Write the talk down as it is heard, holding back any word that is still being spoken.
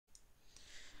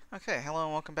Okay, hello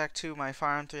and welcome back to my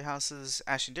Fire Emblem Three Houses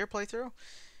Ashen Deer playthrough.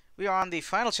 We are on the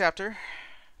final chapter.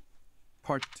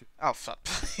 Part 2. Oh, fuck.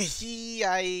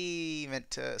 I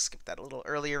meant to skip that a little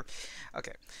earlier.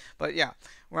 Okay, but yeah,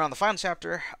 we're on the final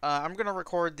chapter. I'm going to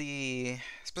record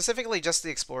specifically just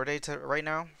the Explore Day right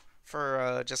now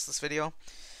for just this video.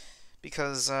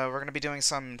 Because we're going to be doing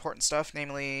some important stuff,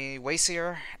 namely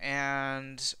Wayseer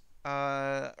and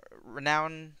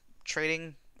Renown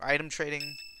trading, item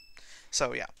trading.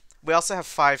 So yeah. We also have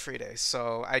 5 free days,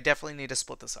 so I definitely need to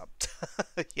split this up.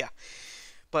 Yeah.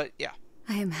 But yeah.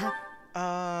 I am happy.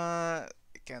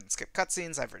 Again, skip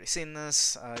cutscenes. I've already seen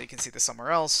this. You can see this somewhere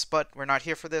else, but we're not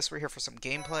here for this. We're here for some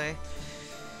gameplay.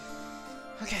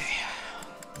 Okay.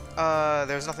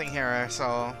 There's nothing here,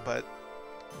 so, but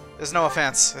there's no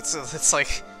offense. It's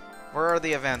like, where are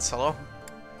the events? Hello?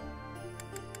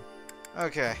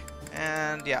 Okay.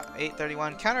 And yeah,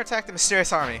 831. Counterattack the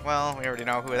mysterious army. Well, we already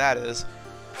know who that is.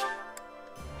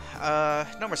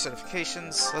 No more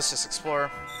certifications. Let's just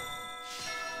explore.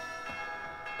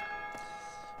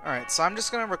 Alright, so I'm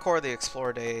just going to record the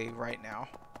Explore Day right now.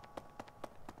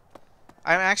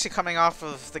 I'm actually coming off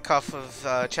of the cuff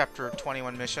of Chapter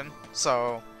 21 mission,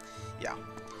 so yeah.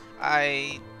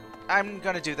 I'm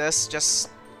going to do this just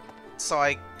so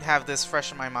I have this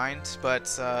fresh in my mind, but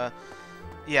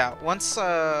yeah, once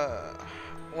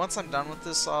I'm done with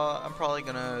this, I'm probably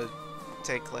going to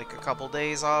take like a couple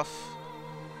days off.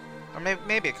 Or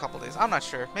maybe a couple days. I'm not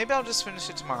sure. Maybe I'll just finish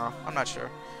it tomorrow. I'm not sure.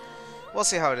 We'll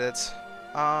see how it is.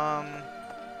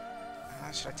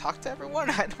 Should I talk to everyone?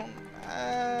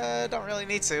 I don't really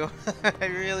need to. I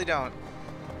really don't.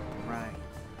 Right.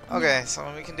 Okay, so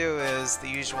what we can do is the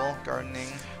usual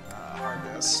gardening,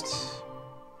 harvest.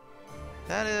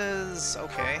 That is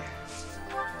okay.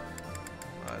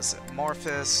 What is it?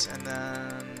 Morphus, and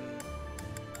then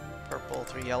purple,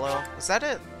 3 yellow. Was that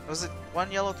it? Was it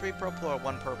 1 yellow, 3 purple, or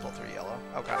 1 purple, 3 yellow?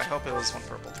 Oh god, I hope it was 1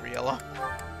 purple, 3 yellow.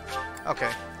 Okay.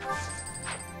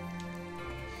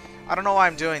 I don't know why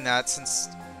I'm doing that, since...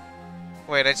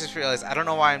 Wait, I just realized, I don't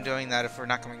know why I'm doing that if we're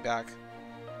not coming back.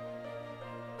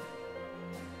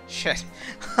 Shit.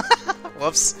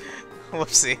 Whoops.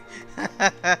 Whoopsie.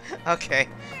 Okay.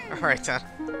 Alright then.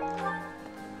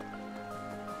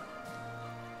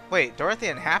 Wait, Dorothy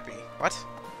and Happy? What?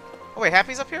 Oh wait,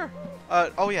 Happy's up here?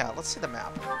 Oh yeah, let's see the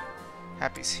map.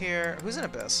 Happy's here. Who's in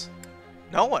Abyss?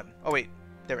 No one. Oh wait,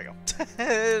 there we go.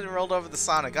 It rolled over the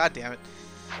sauna. God damn it.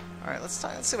 All right, let's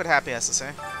see what Happy has to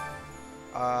say.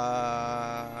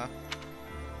 Are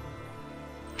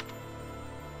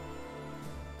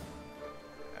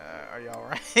you all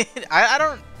right? I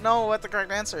don't know what the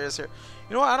correct answer is here.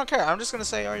 You know what? I don't care. I'm just gonna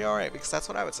say, are you all right? Because that's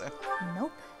what I would say.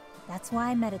 Nope. That's why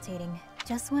I'm meditating.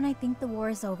 Just when I think the war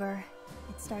is over,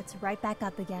 it starts right back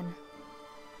up again.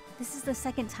 This is the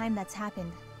second time that's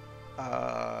happened.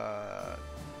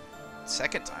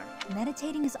 Second time?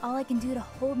 Meditating is all I can do to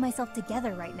hold myself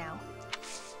together right now.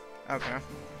 Okay.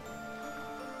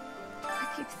 I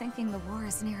keep thinking the war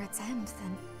is near its end,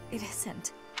 then it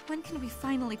isn't. When can we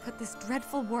finally put this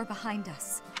dreadful war behind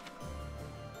us?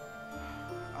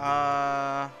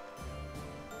 I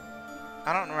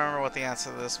don't remember what the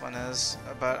answer to this one is,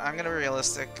 but I'm gonna be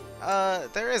realistic.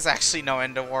 There is actually no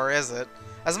end to war, is it?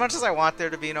 As much as I want there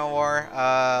to be no war,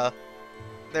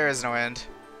 there is no end.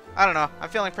 I don't know. I'm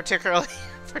feeling particularly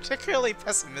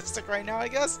pessimistic right now, I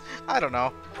guess? I don't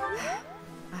know.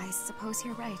 I suppose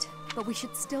you're right, but we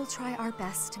should still try our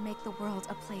best to make the world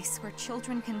a place where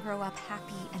children can grow up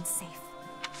happy and safe.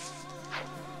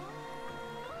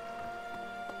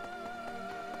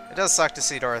 It does suck to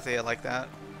see Dorothea like that.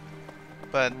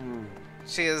 But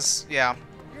she is, yeah.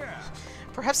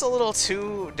 Perhaps a little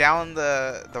too down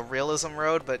the realism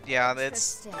road, but yeah,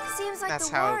 it's seems like that's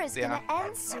the how war is yeah. gonna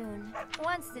end soon.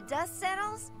 Once the dust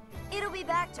settles, it'll be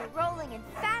back to rolling in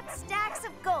fat stacks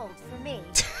of gold for me.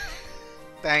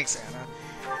 Thanks, Anna.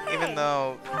 Hey, even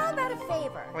though how about a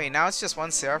favor? wait, now it's just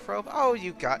 1 Seraph robe? Oh,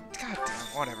 you got goddamn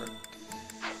whatever.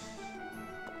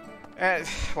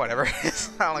 Whatever. It's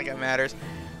not like it matters.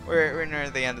 We're near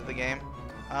the end of the game.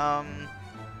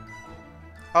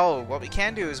 Oh, what we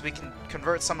can do is we can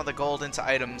convert some of the gold into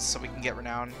items so we can get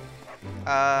renown.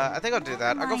 I think I'll do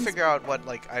that. I'll go figure out what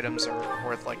like items are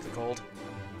worth like the gold.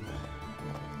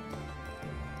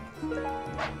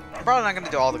 I'm probably not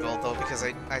gonna do all the gold though because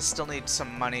I still need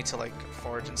some money to like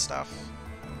forge and stuff.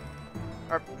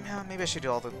 Or yeah, maybe I should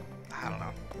do all the I don't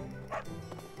know.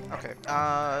 Okay.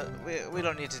 We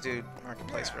don't need to do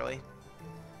marketplace really.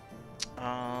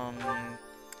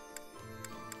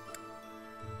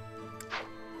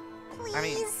 Please? I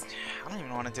mean, I don't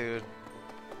even want to do...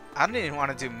 I don't even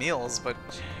want to do meals, but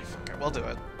okay, we'll do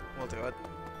it. We'll do it.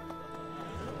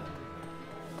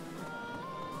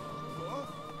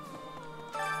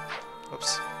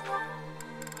 Oops.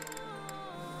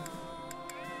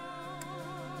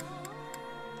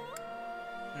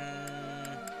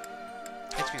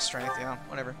 HP strength, yeah,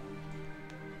 whatever.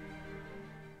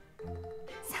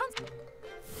 Sounds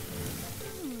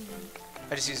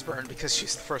I just used Burn because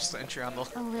she's the first entry on a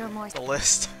little more. the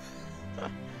list.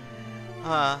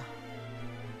 I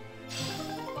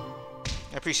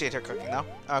appreciate her cooking, though.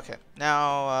 Okay,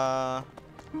 now,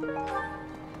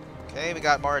 okay, we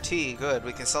got more tea. Good,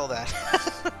 we can sell that.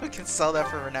 We can sell that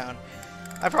for renown.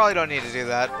 I probably don't need to do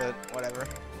that, but whatever.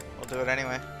 We'll do it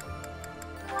anyway.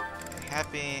 Okay,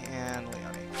 Happy and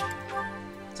Leonie.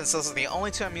 Since those are the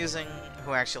only two I'm using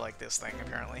who actually like this thing,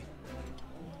 apparently.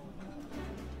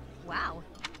 Wow.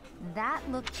 That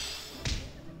looked...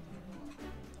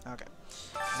 Okay.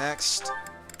 Next.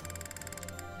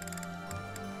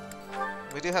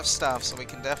 We do have stuff, so we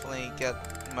can definitely get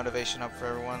motivation up for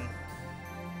everyone.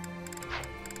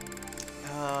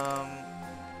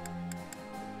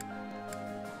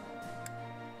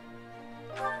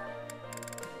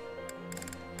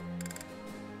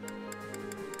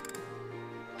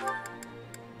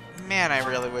 Man, I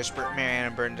really wish Marianne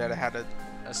and Bernadette had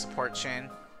a support chain.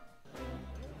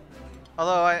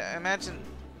 Although I imagine...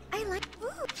 I like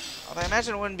food. Although I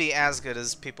imagine it wouldn't be as good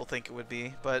as people think it would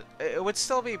be, but it would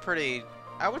still be pretty...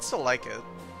 I would still like it.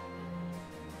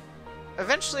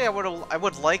 Eventually, I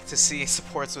would like to see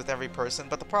supports with every person,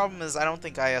 but the problem is I don't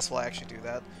think IS will actually do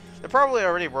that. They're probably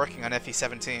already working on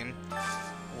FE17,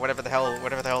 whatever the hell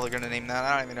they're gonna name that.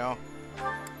 I don't even know.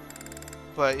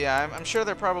 But yeah, I'm sure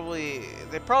they're probably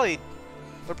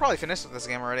finished with this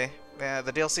game already. Yeah,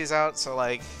 the DLC's out, so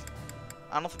like,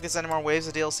 I don't think there's any more waves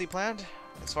of DLC planned,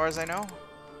 as far as I know.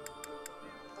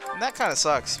 And that kind of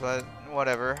sucks, but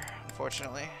whatever,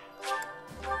 unfortunately.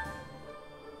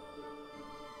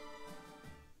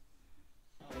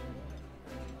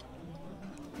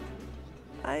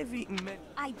 I've eaten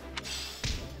I...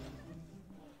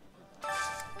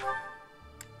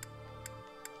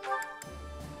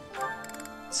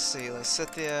 Let's see,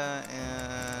 Lysithia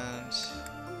and...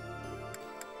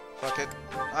 Fuck it.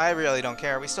 I really don't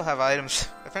care. We still have items.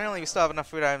 Apparently we still have enough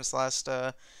food items to last,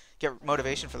 get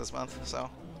motivation for this month, so...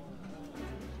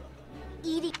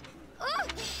 Eating...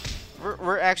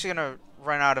 We're actually gonna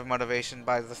run out of motivation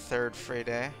by the 3rd free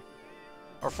day.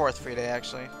 Or 4th free day,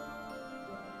 actually.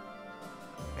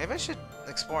 Maybe I should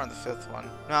explore on the 5th one.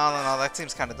 No, that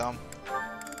seems kind of dumb.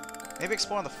 Maybe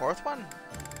explore on the 4th one?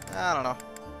 I don't know.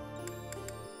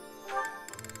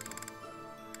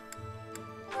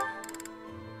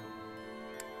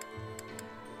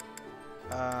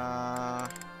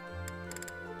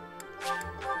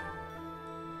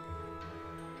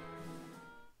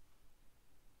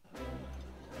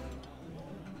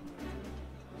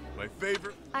 My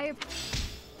favorite.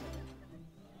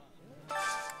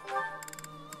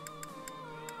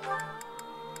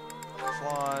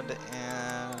 Claude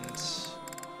and...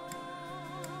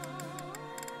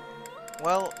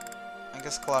 Well, I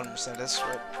guess Claude and Mercedes,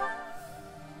 right?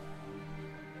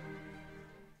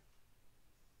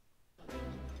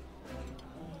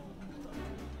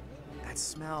 that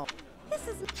smell. This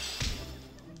is...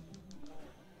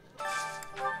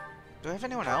 Do I have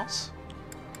anyone else?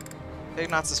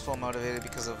 Ignatz is full motivated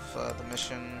because of the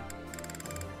mission.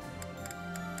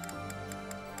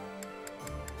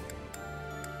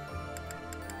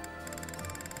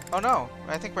 Oh no,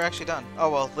 I think we're actually done. Oh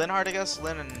well, Linhard, I guess?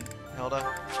 Lynn and Hilda.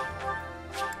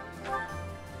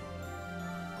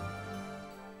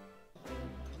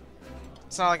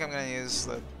 It's not like I'm gonna use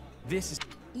the... This is...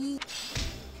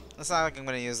 It's not like I'm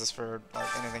gonna use this for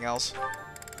like anything else.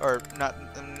 Or not,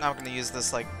 I'm not gonna use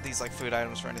this like these like food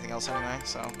items for anything else anyway,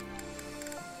 so.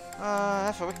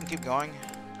 If we can keep going.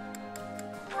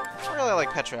 I really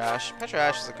like Petra Ash. Petra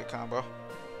Ash is a good combo.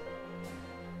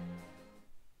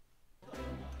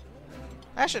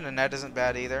 Ashen and Ned isn't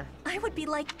bad either. I would be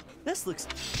like... This looks...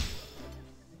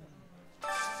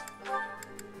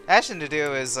 Ashen to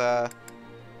do is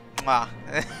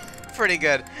pretty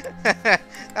good. That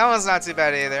one's not too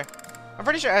bad either. I'm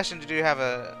pretty sure Ashen to do have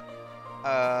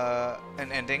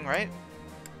an ending, right?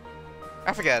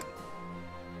 I forget.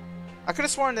 I could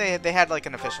have sworn they had like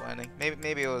an official ending.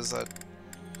 Maybe it was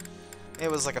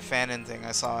like a fan end thing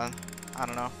I saw. I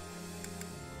don't know.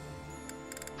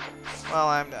 Well,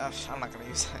 I'm not gonna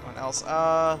use anyone else.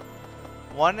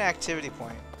 One activity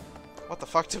point. What the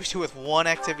fuck do we do with one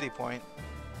activity point?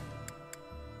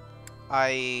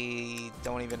 I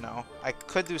don't even know. I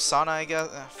could do sauna, I guess.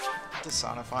 Do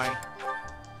sauna, fine.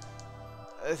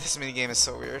 This minigame is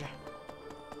so weird.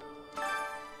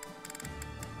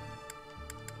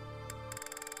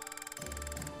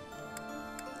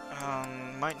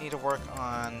 Might need to work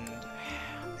on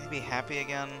be happy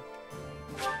again?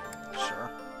 Sure.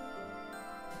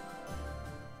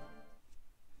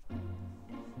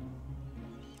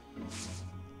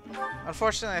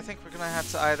 Unfortunately, I think we're gonna have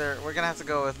to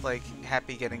go with like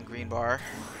happy getting green bar,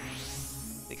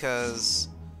 because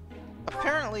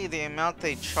apparently the amount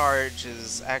they charge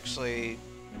is actually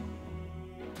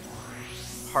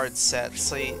hard set.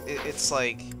 So it's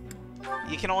like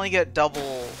you can only get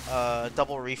double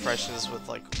refreshes with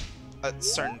like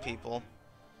certain people.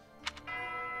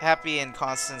 Happy and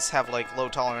Constance have like low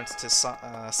tolerance to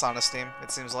sauna steam,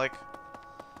 it seems like.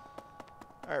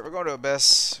 Alright, we're going to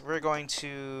Abyss. We're going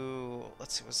to...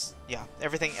 Let's see, yeah,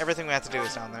 everything we have to do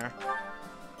is down there.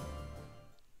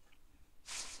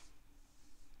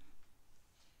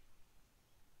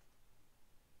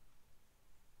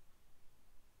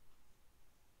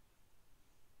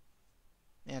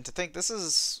 And to think, this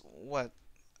is... what?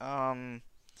 Well,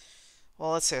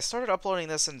 let's see, I started uploading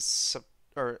this in...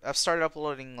 I've started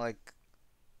uploading, like,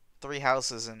 3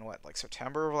 houses in, what, like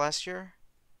September of last year?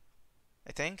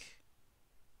 I think?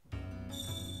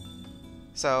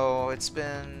 So it's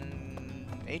been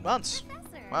 8 months.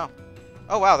 Wow.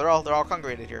 Oh wow, they're all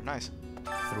congregated here. Nice.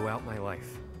 Throughout my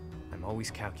life, I'm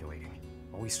always calculating,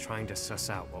 always trying to suss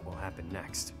out what will happen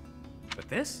next. But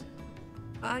this?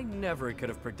 I never could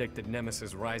have predicted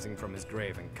Nemesis rising from his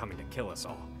grave and coming to kill us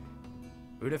all.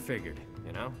 Who'd have figured,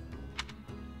 you know?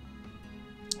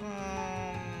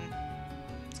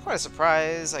 It's quite a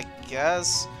surprise, I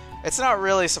guess. It's not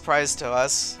really a surprise to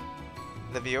us,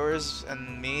 the viewers,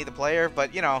 and me, the player,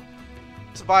 but, you know,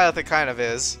 to Bioth it kind of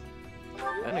is.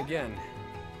 Then again,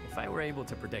 if I were able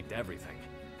to predict everything,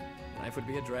 life would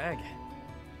be a drag.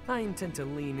 I intend to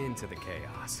lean into the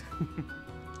chaos.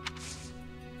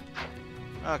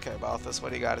 Okay, Balthus, what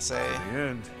do you got to say? In the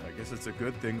end, I guess it's a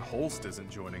good thing Holst isn't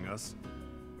joining us.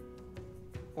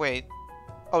 Wait.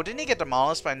 Oh, didn't he get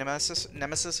demolished by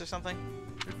Nemesis or something?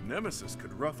 If Nemesis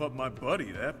could rough up my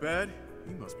buddy that bad,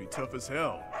 he must be tough as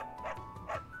hell.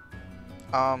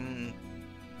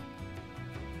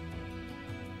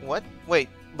 What? Wait,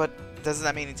 but doesn't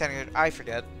that mean he technically... I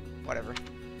forget. Whatever.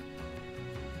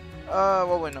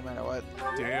 Well, wait, no matter what.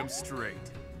 Damn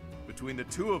straight. Between the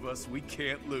two of us, we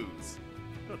can't lose.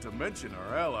 Not to mention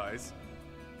our allies.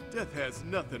 Death has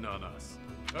nothing on us.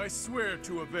 I swear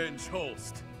to avenge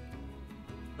Holst.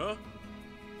 Huh?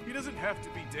 He doesn't have to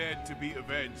be dead to be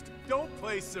avenged. Don't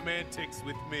play semantics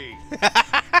with me.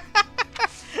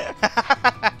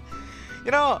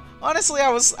 You know, honestly, I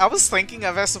was thinking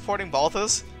of us supporting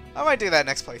Balthus. I might do that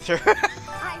next playthrough.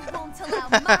 I won't allow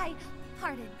my,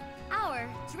 pardon, our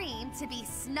dream to be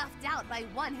snuffed out by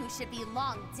one who should be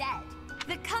long dead.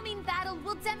 The coming battle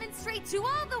will demonstrate to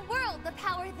all the world the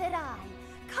power that I,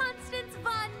 Constance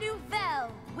von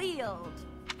Nouvelle, wield.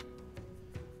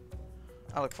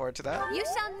 I look forward to that. You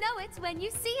shall know it when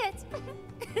you see it.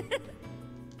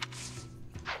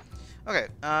 Okay,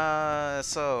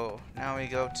 so now we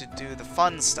go to do the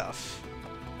fun stuff.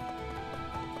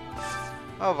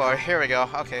 Oh boy, here we go.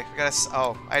 Okay, we gotta.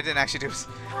 Oh, I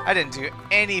didn't do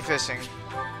any fishing.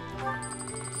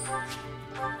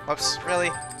 Whoops,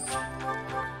 really?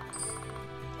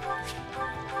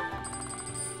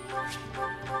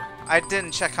 I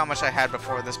didn't check how much I had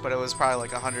before this, but it was probably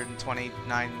like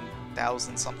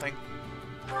 129,000 something.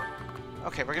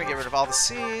 Okay, we're gonna get rid of all the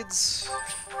seeds.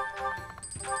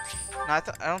 No, I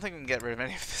don't think we can get rid of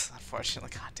any of this,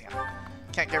 unfortunately. God damn it.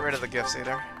 Can't get rid of the gifts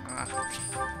either.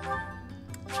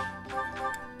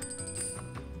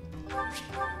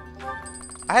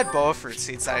 I had boa fruit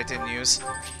seeds that I didn't use.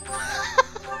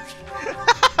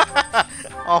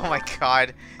 Oh my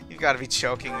god. You've got to be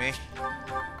choking me.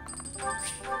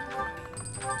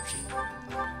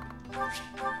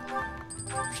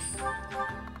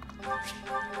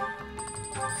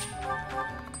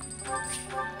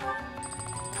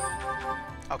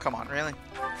 Oh, come on, really?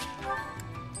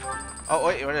 Oh,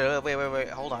 wait,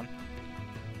 hold on.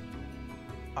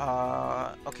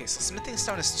 Okay, so Smithing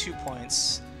Stone is 2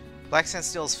 points. Black Sand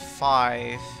Steel is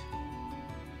 5.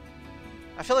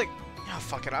 I feel like... Oh,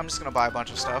 fuck it, I'm just gonna buy a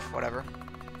bunch of stuff, whatever.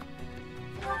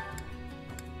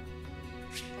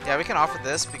 Yeah, we can offer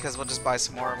this, because we'll just buy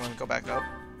some more when we go back up.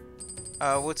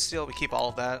 Wood Steel, we keep all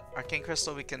of that. Arcane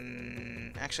Crystal, we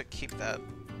can actually keep that.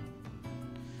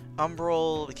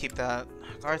 Umbral, we keep that.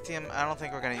 Garthium, I don't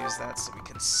think we're gonna use that, so we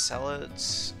can sell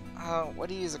it. What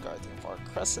do you use a Garthium for?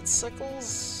 Crescent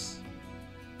Sickles?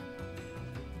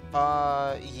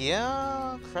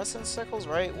 Yeah, Crescent Sickles,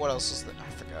 right? What else is there? I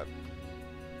forgot.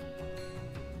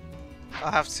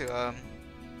 I'll have to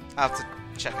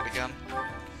check it again.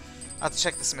 I'll have to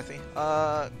check the smithy.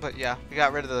 But yeah, we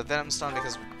got rid of the Venom Stone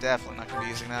because we're definitely not gonna be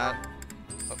using that.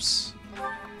 Oops.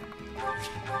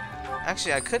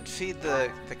 Actually, I could feed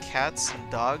the cats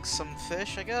and dogs some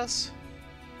fish, I guess.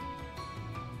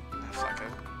 Oh, fuck it.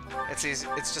 It's easy.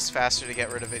 It's just faster to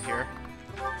get rid of it here.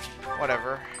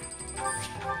 Whatever.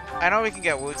 I know we can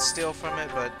get wood steel from it,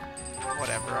 but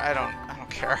whatever. I don't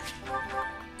care.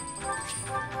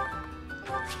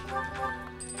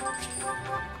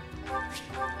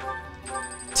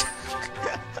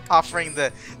 Offering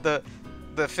the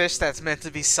fish that's meant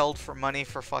to be sold for money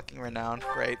for fucking renown.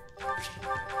 Great.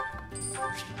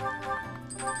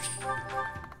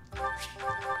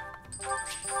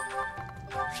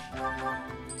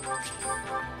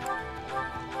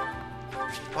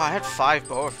 Wow, I had 5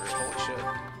 boa fruit. Holy shit.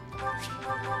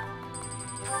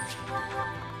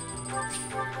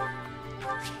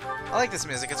 I like this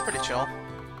music. It's pretty chill.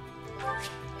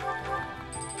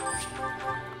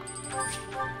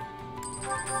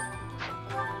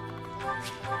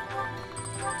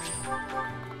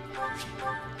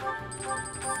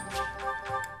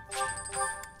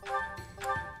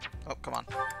 Oh, come on.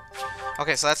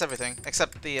 Okay, so that's everything.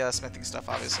 Except the smithing stuff,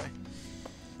 obviously.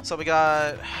 So we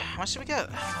got... How much did we get?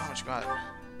 How much we got?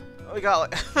 We got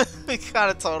like... we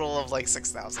got a total of like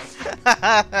 6,000.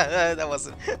 That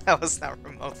was not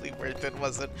remotely worth it,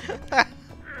 was it?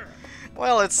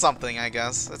 Well, it's something, I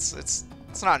guess. It's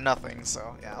not nothing,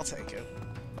 so yeah, I'll take it.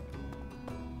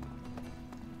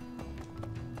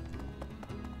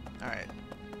 Alright.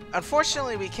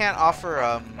 Unfortunately, we can't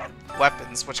offer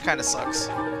weapons, which kind of sucks.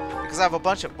 Because I have a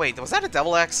bunch of... Wait, was that a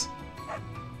double axe?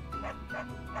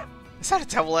 Is that a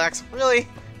double axe? Really?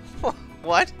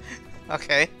 What?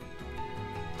 Okay.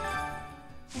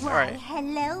 Alright.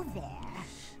 Hello there.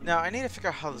 Now, I need to figure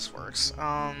out how this works.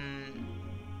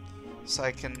 So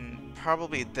I can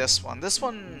probably this one. This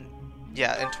one,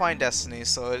 yeah, Entwined Destiny,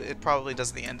 so it probably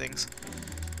does the endings.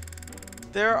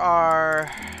 There are...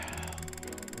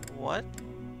 What?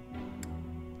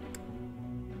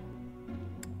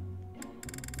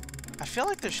 I feel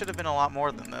like there should have been a lot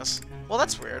more than this. Well,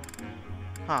 that's weird.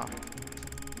 Huh.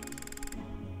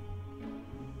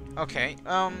 Okay,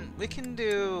 we can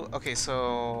do... Okay,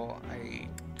 so... I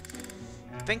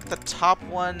think the top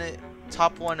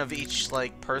one of each,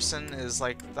 like, person is,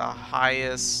 like, the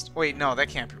highest... Wait, no, that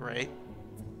can't be right.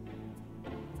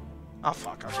 Oh,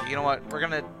 fuck. Okay, you know what? We're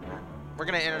gonna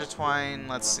intertwine...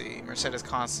 Let's see. Mercedes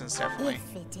Constance, definitely.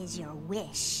 If it is your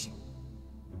wish.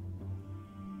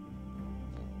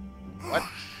 What?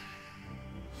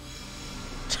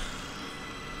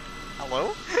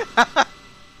 Hello?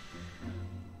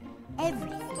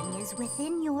 Everything is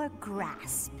within your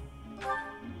grasp.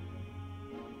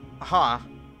 Huh.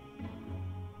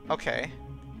 Okay.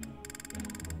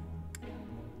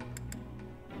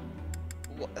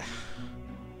 What?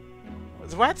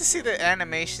 Do I have to see the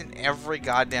animation every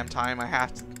goddamn time I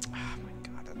have to? Oh my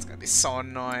god, that's gonna be so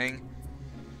annoying.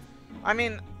 I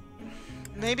mean,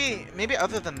 maybe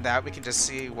other than that, we can just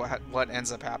see what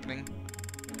ends up happening.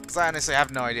 Because I honestly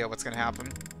have no idea what's gonna happen,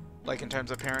 like in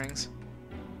terms of pairings.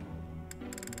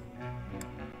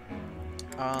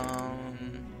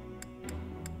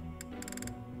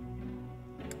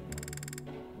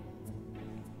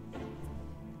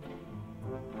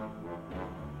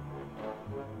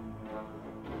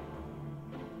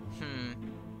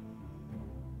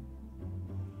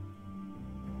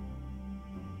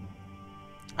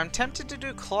 I'm tempted to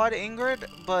do Claude Ingrid,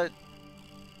 but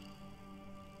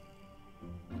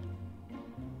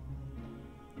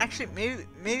actually,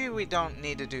 maybe we don't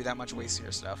need to do that much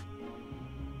wastier stuff.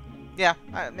 Yeah,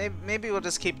 maybe we'll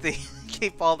just keep the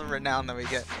keep all the renown that we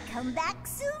get. Come back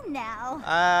soon now.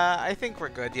 I think we're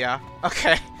good. Yeah.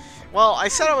 Okay. Well, I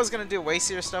said I was gonna do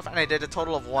wastier stuff, and I did a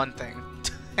total of one thing,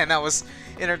 and that was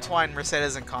intertwine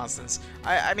Mercedes and Constance.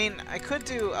 I mean, I could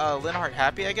do Linhart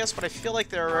Happy, I guess, but I feel like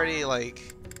they're already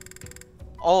like.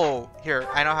 Oh, here,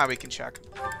 I know how we can check.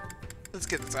 Let's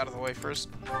get this out of the way first.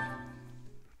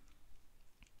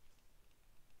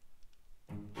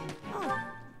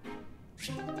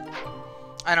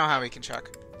 I know how we can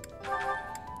check.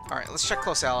 Alright, let's check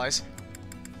close allies.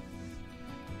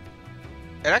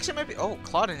 It actually might be... Oh,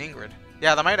 Claude and Ingrid.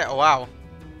 Yeah, that might... Oh, wow.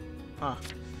 Huh.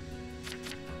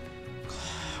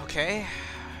 Okay.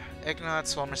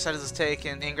 Ignatz, well, Mercedes is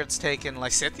taken. Ingrid's taken.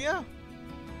 Lysithea?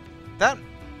 That...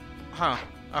 Huh.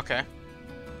 Okay.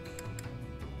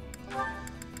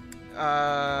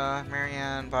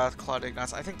 Marianne, Bath, Claude,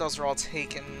 Ignatz. I think those are all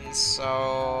taken,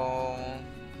 so...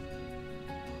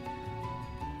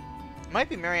 Might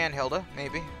be Marianne Hilda,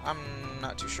 maybe. I'm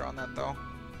not too sure on that, though.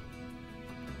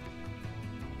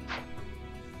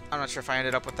 I'm not sure if I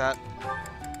ended up with that.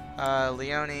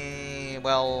 Leone...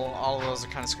 Well, all of those are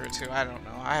kind of screwed, too. I don't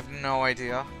know. I have no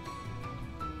idea.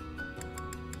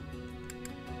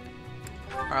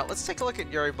 Alright, let's take a look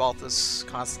at Yuri, Balthus,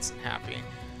 Constance, and Happy.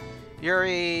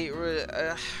 Yuri,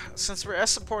 since we're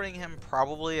supporting him,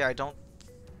 probably, I don't...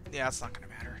 Yeah, it's not going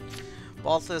to matter.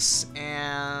 Balthus,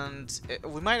 and...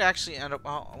 we might actually end up...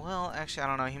 well, actually, I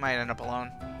don't know. He might end up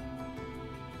alone.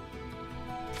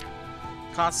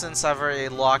 Constance, I've already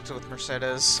locked with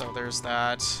Mercedes, so there's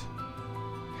that.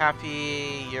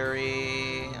 Happy,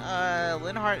 Yuri...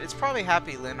 Linhardt, it's probably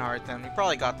Happy Linhardt, then. We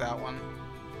probably got that one.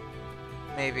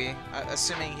 Maybe.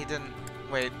 Assuming he didn't...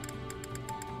 Wait.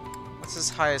 What's his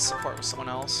highest support with someone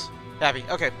else? Happy.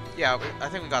 Okay. Yeah, I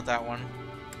think we got that one.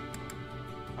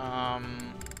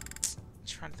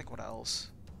 Trying to think what else.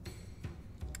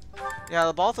 Yeah,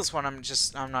 the Balthus one I'm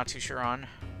not too sure on.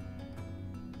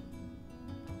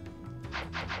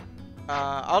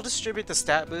 I'll distribute the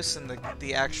stat boost in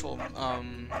the actual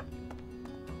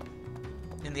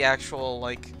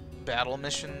like battle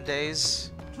mission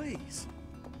days. Please.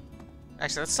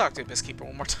 Actually, let's talk to Abysskeeper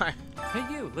one more time. Hey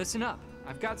you, listen up.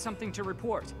 I've got something to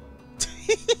report.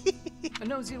 A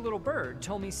nosy little bird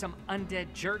told me some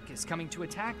undead jerk is coming to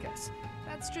attack us.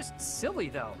 That's just silly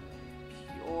though.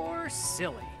 Pure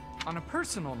silly. On a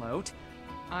personal note,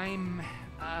 I'm,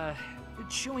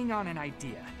 chewing on an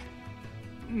idea.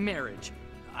 Marriage.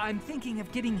 I'm thinking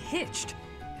of getting hitched.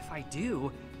 If I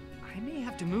do, I may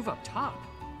have to move up top.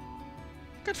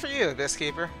 Good for you,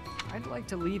 Abysskeeper. I'd like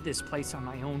to leave this place on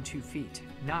my own 2 feet,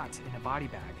 not in a body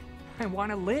bag. I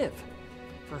want to live.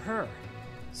 For her.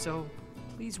 So,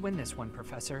 please win this one,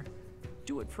 Professor.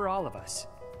 Do it for all of us.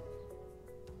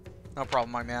 No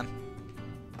problem, my man.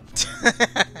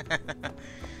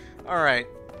 Alright.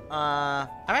 I'm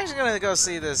actually gonna go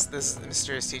see this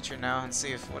mysterious teacher now and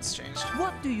see what's changed.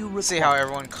 What do you require? See how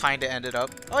everyone kinda ended up.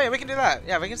 Oh yeah, we can do that.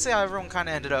 Yeah, we can see how everyone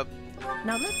kinda ended up.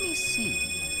 Now let me see.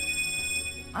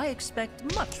 I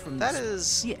expect much from that this. That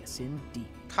is... Yes, indeed.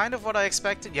 Kind of what I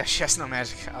expected. Yeah, she has no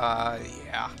magic.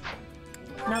 Yeah.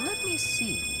 Now let me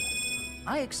see.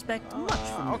 I expect much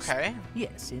from this. Okay.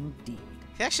 Yes, indeed.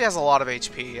 He actually has a lot of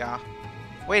HP, yeah.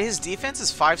 Wait, his defense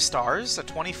is 5 stars? A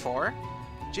 24?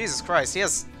 Jesus Christ, he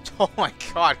has... Oh my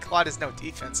god, Claude has no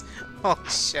defense. Holy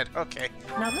shit, okay.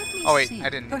 Now let me oh wait, see. I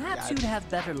didn't... Perhaps yeah, you'd have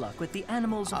better luck with the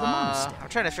animals of the monster. I'm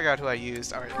trying to figure out who I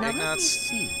used. Alright, now Ignatz.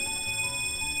 let me see.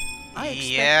 I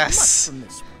expect Yes! much from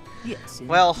this one. Yes, indeed.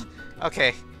 Well,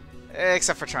 okay.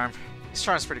 Except for Charm. His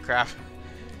Charm's pretty crap.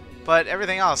 But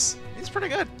everything else, he's pretty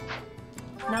good.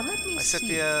 Now let me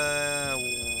see.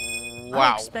 Wow.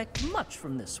 I expect much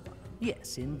from this one.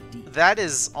 Yes, indeed. That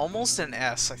is almost an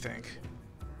S, I think.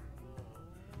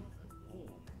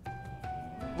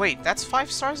 Wait, that's 5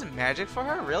 stars in magic for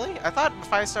her? Really? I thought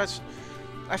 5 stars...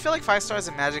 I feel like 5 stars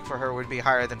in magic for her would be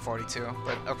higher than 42,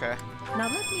 but okay. Now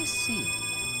let me see.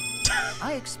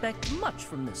 I expect much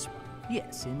from this one.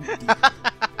 Yes, indeed.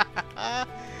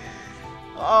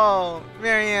 Oh,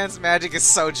 Marianne's magic is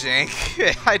so jank.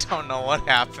 I don't know what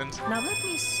happened. Now let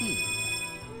me see.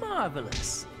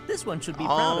 Marvelous. This one should be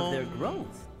proud of their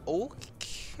growth.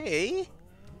 Okay.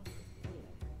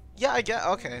 Yeah, I get.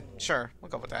 Okay, sure. We'll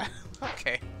go with that.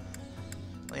 Okay.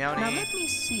 Leonie. Now let me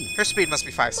see. Her speed must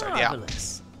be 5 star.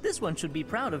 Marvelous. This one should be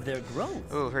proud of their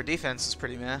growth. Ooh, her defense is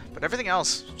pretty meh, but everything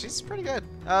else, she's pretty good.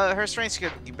 Her strength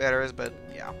could be better, but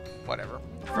yeah, whatever.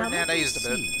 Ferdinand, I used a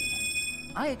bit.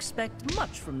 I expect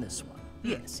much from this one.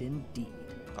 Yes, indeed.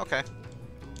 Okay.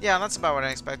 Yeah, that's about what I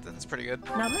expected. It's pretty good.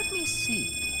 Now let me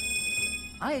see.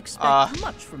 I expect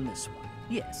much from this one.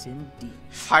 Yes, indeed.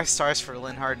 5 stars for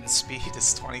Linhardt and speed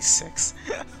is 26.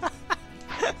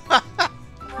 Now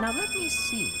let me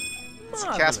see.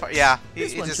 Caspar, yeah,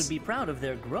 this one should be proud of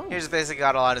their growth. He just basically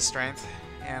got a lot of strength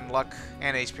and luck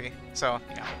and HP. So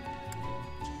yeah,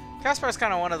 Caspar is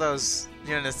kind of one of those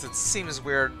units that seems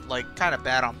weird, like kind of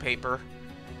bad on paper,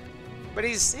 but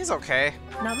he's okay.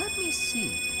 Now let me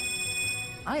see.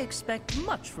 I expect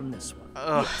much from this one.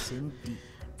 Ugh. Yes, indeed.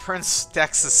 Prince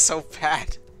Dex is so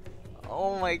bad.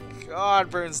 Oh my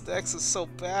god, Prince Dex is so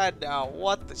bad now.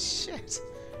 What the shit?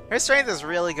 Her strength is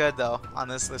really good though on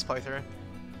this playthrough.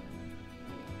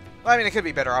 Well, I mean, it could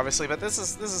be better, obviously, but this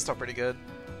is still pretty good.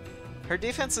 Her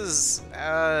defense is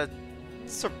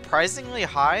surprisingly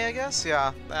high, I guess.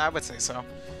 Yeah, I would say so.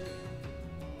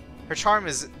 Her charm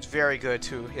is very good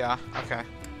too. Yeah. Okay.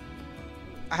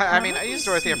 I mean, I used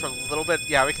Dorothea for a little bit.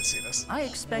 Yeah, we can see this. I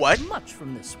expect what? much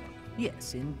from this one.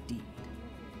 Yes, indeed.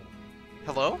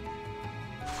 Hello?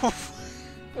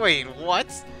 Wait,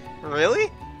 what? Really?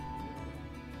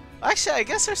 Actually, I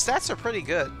guess her stats are pretty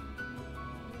good.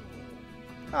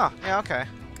 Oh, yeah, okay.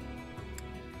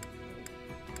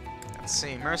 Let's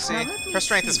see, Mercy. Her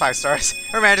strength is 5 stars.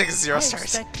 Her magic is 0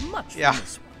 stars. I expect much yeah. from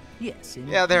this one. Yes,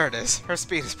 indeed. Yeah, there it is. Her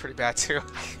speed is pretty bad too.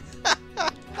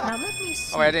 Now let me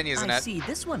see. Oh, I didn't use a I net. see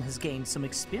this one has gained some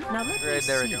experience. Now let me Right,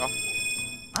 there we see. go.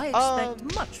 I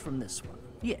expect much from this one.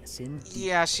 Yes, indeed.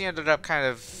 Yeah, she ended up kind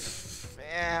of...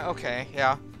 okay,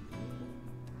 yeah.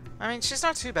 I mean, she's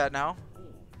not too bad now.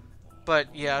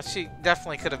 But, yeah, she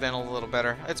definitely could have been a little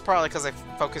better. It's probably because I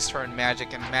focused her in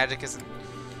magic, and magic isn't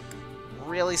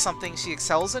really something she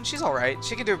excels in. She's alright.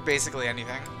 She can do basically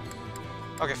anything.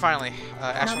 Okay, finally.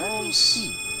 Ashen now let me Wolves.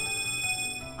 see.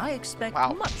 I expect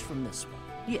Wow. much from this one.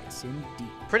 Yes, indeed.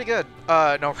 Pretty good.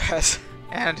 No res.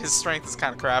 And his strength is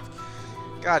kind of crap.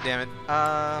 God damn it.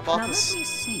 Now let Balthus. me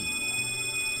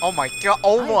see. Oh my god.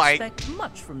 Oh I my. expect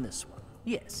much from this one.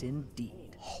 Yes,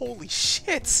 indeed. Holy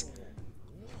shit.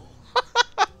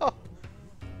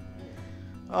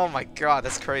 Oh my god,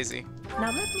 that's crazy.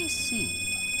 Now let me see.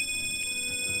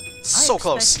 So I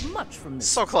close. expect much from this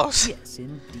So one. close. Yes,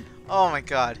 indeed. Oh my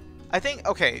god. I think,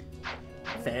 okay,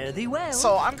 Fare thee well.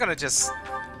 so I'm gonna just...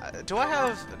 do I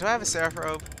have a Seraph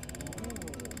Robe?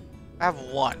 I have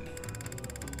one.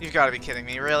 You've got to be kidding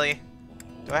me, really?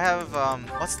 Do I have,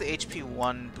 what's the HP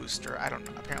 1 booster? I don't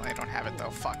know. Apparently I don't have it, though.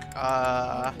 Fuck.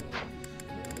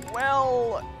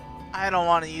 Well, I don't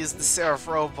want to use the Seraph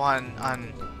Robe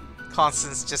on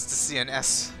Constance just to see an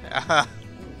S.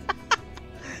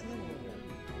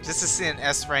 Just to see an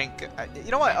S rank.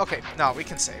 You know what? Okay, no, we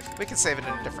can save. We can save it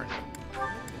in a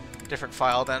different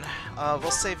file then. We'll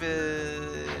save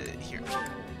it here.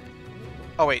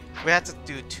 Oh wait, we had to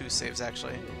do 2 saves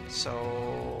actually.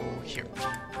 So here,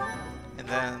 and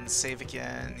then save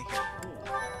again here.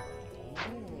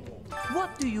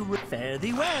 What do you fare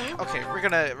thee well? Okay,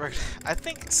 we're I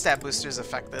think stat boosters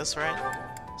affect this, right?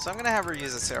 So I'm gonna have her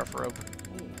use a Seraph Robe.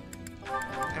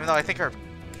 Even though I think her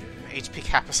HP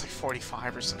cap is like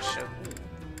 45 or some shit.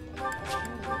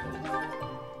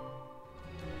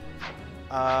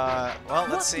 Well,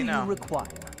 let's see now. What do you require?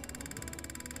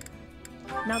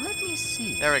 Now let me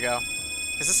see. There we go.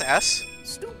 Is this S?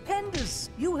 Stupendous!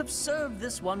 You have served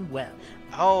this one well.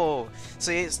 Oh,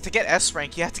 so to get S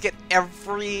rank, you have to get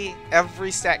every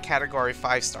stat category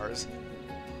 5 stars.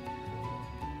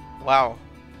 Wow.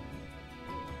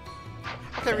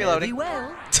 Okay, Fare reloading. thee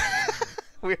well.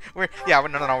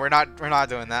 No, we're not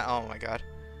doing that. Oh my god.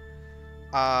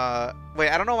 Wait,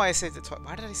 I don't know why I saved it twice.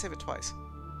 Why did I save it twice?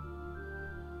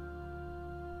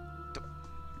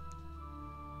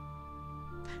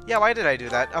 Yeah, why did I do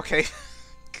that? Okay.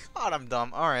 God, I'm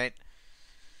dumb. Alright.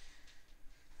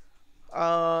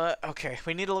 Okay.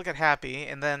 We need to look at Happy,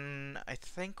 and then I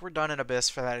think we're done in Abyss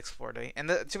for that Explore Day. And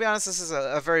to be honest, this is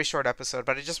a very short episode,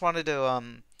 but I just wanted to,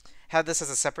 have this as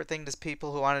a separate thing to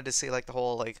people who wanted to see, like, the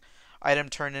whole, like, item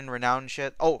turn-in renown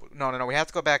shit. Oh, no. We have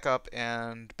to go back up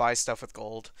and buy stuff with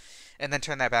gold, and then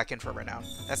turn that back in for renown.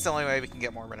 That's the only way we can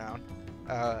get more renown.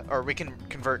 Or we can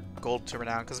convert gold to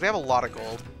renown, because we have a lot of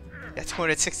gold. Yeah,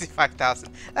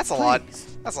 265,000. That's a lot.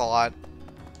 That's a lot.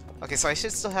 Okay, so I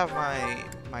should still have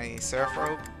my Seraph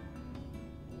Robe.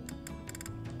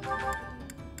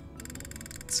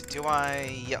 Let's see, do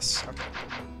I... Yes, okay.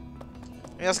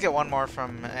 Maybe let's get one more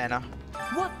from Anna.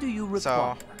 What do you require?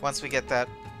 So, once we get that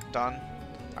done.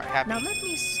 Alright, Happy. Now let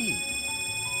me see.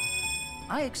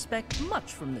 I expect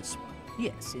much from this one.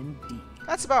 Yes, indeed.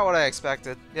 That's about what I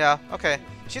expected. Yeah, okay.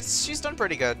 She's done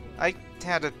pretty good. I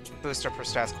had to boost up her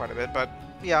stats quite a bit, but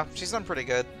yeah, she's done pretty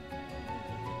good.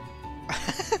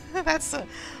 That's a...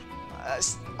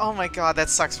 oh my god, that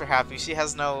sucks for Happy. She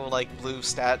has no, like, blue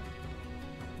stat.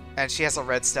 And she has a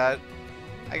red stat.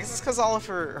 I guess it's because all of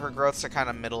her growths are kind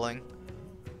of middling.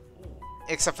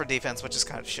 Except for defense, which is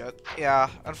kind of shit. Yeah,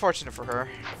 unfortunate for her.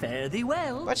 Fare thee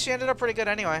well. But she ended up pretty good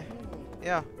anyway.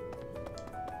 Yeah.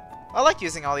 I like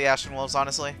using all the Ashen Wolves,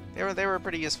 honestly. They were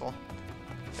pretty useful.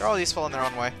 They're all useful in their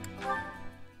own way.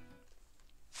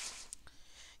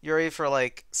 Yuri for,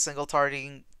 like, single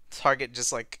target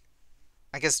just, like,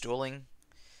 I guess dueling,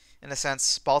 in a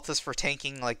sense. Balthus for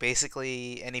tanking, like,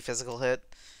 basically any physical hit.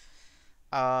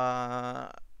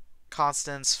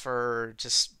 Constance for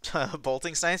just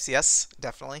bolting snipes, yes,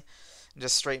 definitely.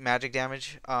 Just straight magic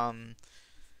damage. And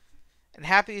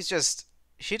Happy's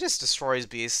she just destroys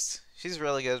beasts. She's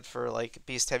really good for, like,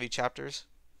 beast-heavy chapters.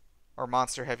 Or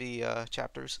monster-heavy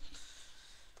chapters.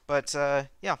 But,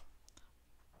 yeah.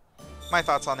 My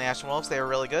thoughts on the Ashen Wolves, they were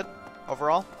really good,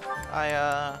 overall.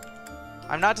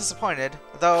 I'm not disappointed,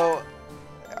 though,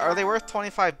 are they worth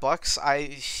 25 bucks?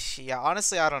 Yeah,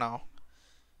 honestly, I don't know.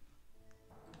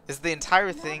 Is the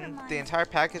entire thing, the entire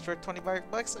package worth 25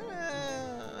 bucks?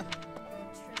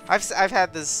 I've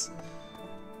had this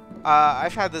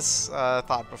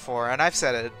thought before, and I've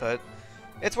said it, but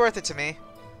it's worth it to me.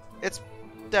 It's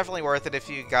definitely worth it if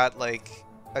you got, like,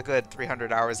 a good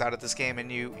 300 hours out of this game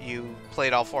and you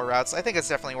played all 4 routes, I think it's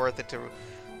definitely worth it to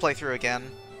play through again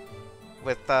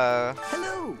with the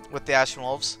Ashen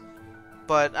Wolves.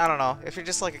 But I don't know, if you're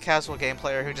just like a casual game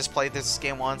player who just played this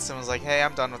game once and was like, hey,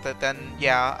 I'm done with it, then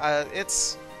yeah,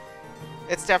 it's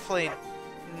definitely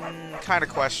kind of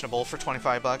questionable for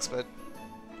 25 bucks. But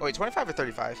wait, 25 or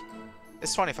 35?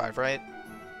 It's 25, right?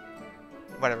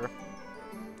 Whatever.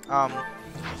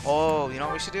 Oh, you know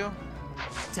what we should do?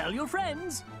 Tell your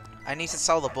friends. I need to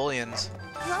sell the bullions.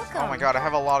 Welcome. Oh my god, I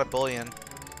have a lot of bullion.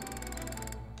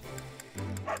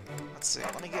 Let's see,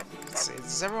 let's see,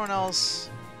 is everyone else...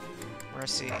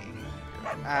 Mercy,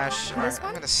 Ash, alright,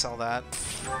 I'm gonna sell that.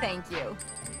 Thank you.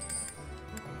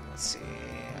 Let's see,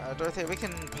 Dorothy, we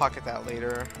can pocket that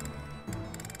later.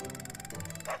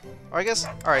 Or I guess,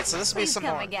 alright, so this will be some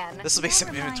more, this will be some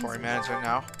inventory management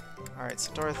now. Alright,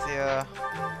 so Dorothea...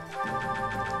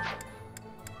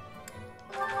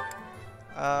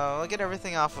 we'll get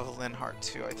everything off of Linhart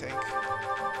too, I think.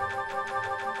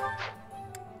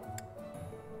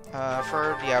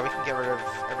 Ferd, yeah, we can get rid of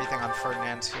everything on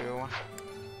Ferdinand too.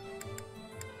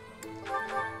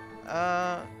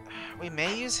 We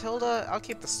may use Hilda. I'll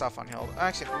keep the stuff on Hilda.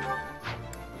 Actually,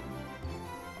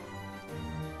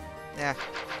 yeah.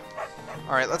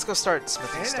 All right, let's go start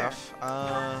smithing stuff.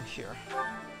 Here.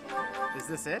 Is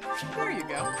this it? There you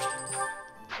go.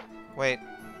 Wait.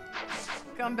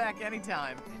 Come back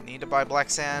anytime. I need to buy black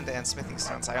sand and smithing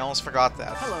stones. I almost forgot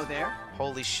that. Hello there.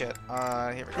 Holy shit.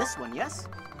 Here we go. This one, yes?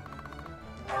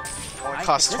 Oh, it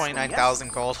costs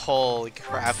 29,000 gold. Holy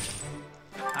crap.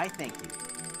 I thank you.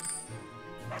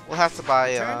 We'll have to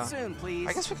buy, Return soon, please.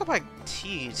 I guess we could buy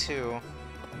tea, too.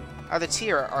 Either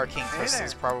tea or arcane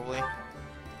crystals, probably.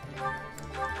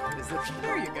 Is it?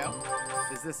 There you go.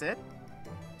 Is this it?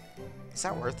 Is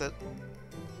that worth it?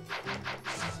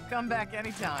 Come back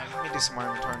anytime. Let me do some more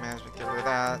inventory management. Get rid of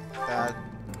that.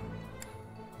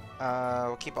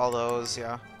 We'll keep all those,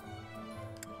 yeah.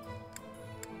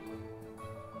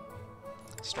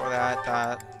 Store that.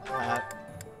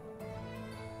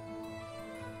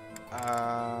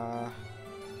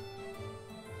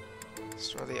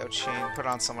 Store the oat chain, put it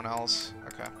on someone else.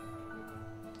 Okay.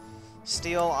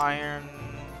 Steel, iron...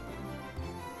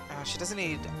 she doesn't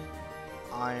need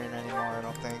iron anymore, I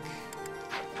don't think.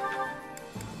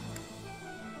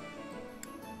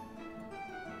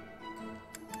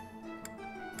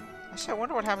 Actually, I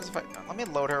wonder what happens if I... Let me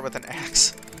load her with an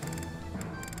axe.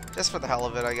 Just for the hell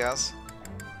of it, I guess.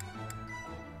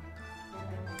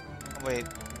 Wait,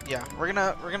 yeah, we're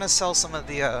gonna sell some of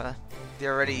the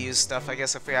already used stuff, I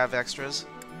guess, if we have extras.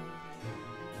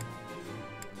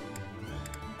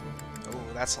 Oh,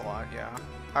 that's a lot, yeah.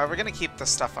 Alright, we're gonna keep the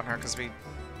stuff on her because we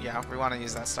want to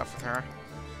use that stuff with her.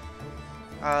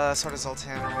 Sword of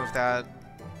Zoltan, remove that.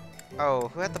 Oh,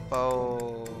 who had the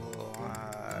bow?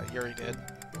 Yuri did.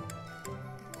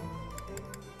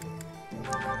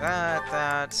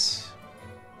 That.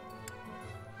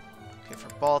 Okay, for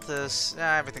Balthus,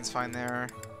 everything's fine there.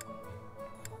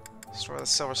 Store the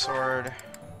silver sword.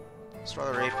 Store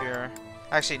the rapier.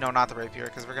 Actually, no, not the rapier,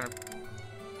 because we're gonna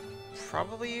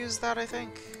probably use that, I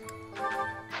think.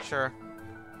 Sure.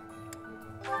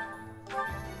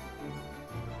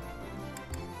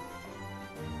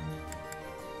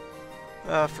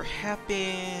 For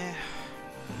Happy...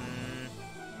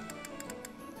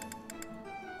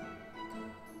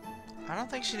 I don't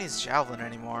think she needs Javelin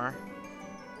anymore.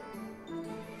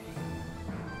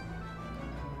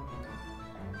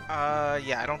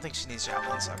 Yeah, I don't think she needs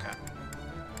Javelins, okay.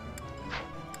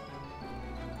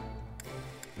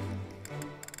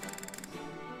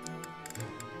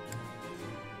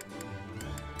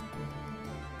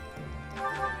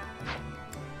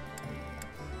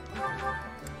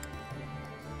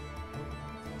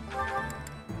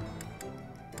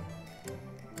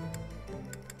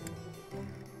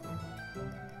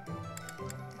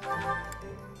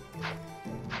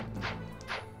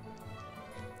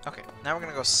 Okay, now we're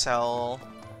gonna go sell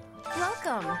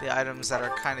the items that are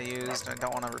kind of used and I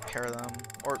don't want to repair them.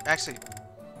 Or actually,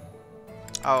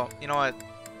 oh, you know what?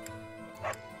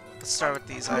 Let's start with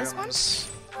these items.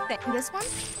 This one?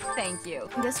 Thank you.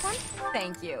 This one?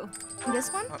 Thank you. This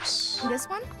one? Oops. This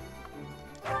one?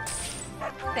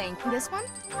 This one?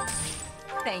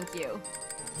 Thank you.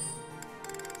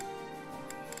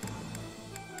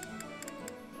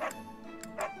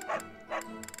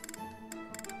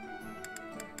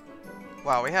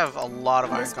 Wow, we have a lot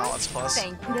of Iron Gauntlets plus. This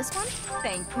one? This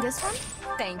one?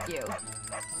 Thank you.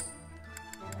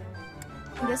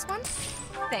 This one?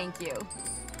 Thank you.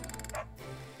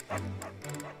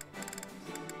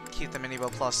 Keep the mini bow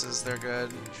pluses, they're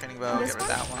good. Training bow, get rid of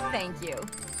that one. Thank you.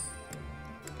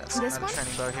 That's This another one?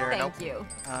 training bow here. Thank Nope. you.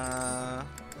 Iron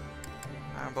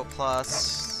bow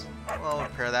plus. We'll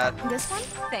repair that. This one?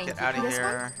 Thank Get you. out of This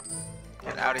here.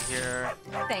 Get out of here.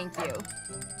 one? Thank you.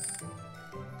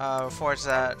 Forge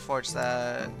that. Forge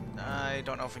that. I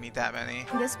don't know if we need that many.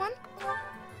 This one?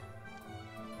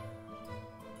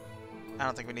 I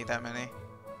don't think we need that many.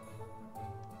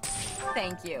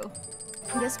 Thank you.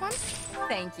 This one?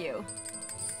 Thank you.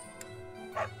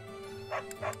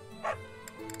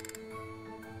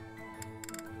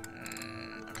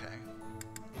 Okay.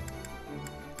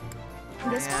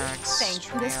 This one? Axe,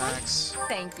 Thank you. This one? axe.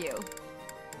 Thank you.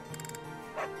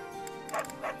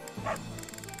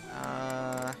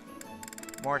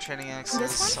 More training axes.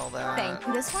 This one? Sell that. Thank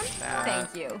you. This one? that.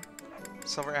 Thank you.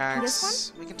 Silver axe.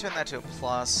 This We can turn that to a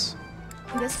plus.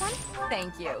 This one?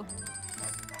 Thank you.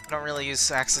 I don't really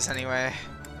use axes anyway.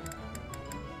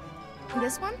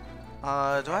 This one? Do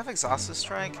I have exhaustive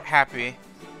strike? Happy.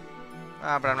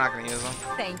 But I'm not gonna use them.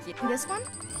 Thank you. This one?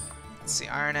 Let's see,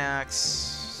 iron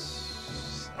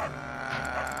axe.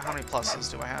 How many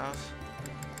pluses do I have?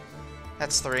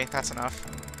 That's 3. That's enough.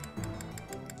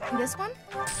 This one?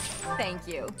 Thank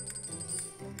you.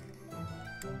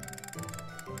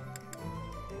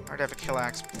 I already have a kill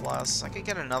axe plus. I could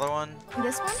get another one.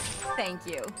 This one? Thank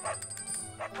you.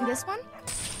 This one?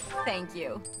 Thank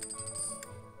you.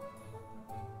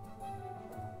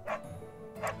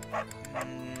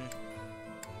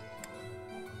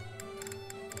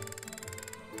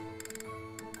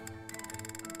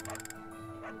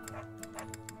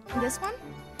 This one?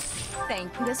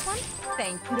 Thank this one?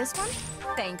 Thank this one?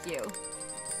 Thank you.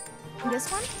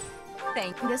 This one?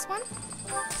 Thank this one?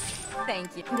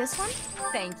 Thank you. This one?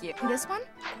 Thank you. This one?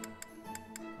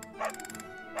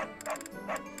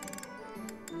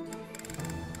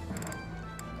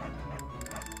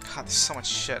 God, there's so much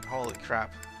shit. Holy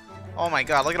crap. Oh my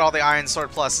god, look at all the Iron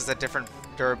Sword pluses at different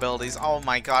durabilities. Oh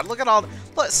my god, look at all...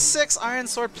 Look, 6 Iron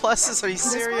Sword pluses. Are you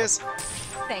serious?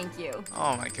 Thank you.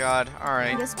 Oh my god.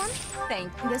 Alright. This one?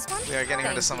 Thank this one? We are getting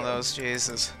rid of Thank some of you. those.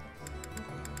 Jesus.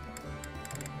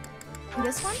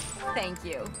 This one? Thank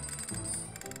you.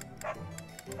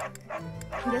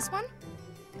 This one?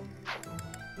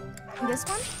 This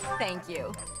one? Thank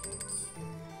you.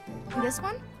 This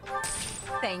one?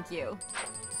 Thank you.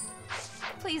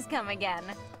 Please come again.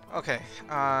 Okay,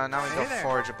 now we go Hey there.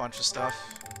 forge a bunch of stuff.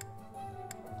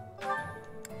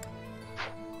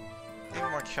 Need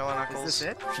more killer Is knuckles. this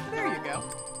it? There you go.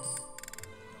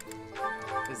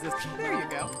 Is this... There you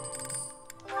go.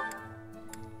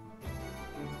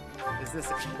 Is this...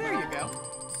 There you go.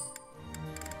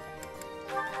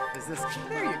 Is this...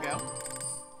 There you go.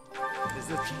 Is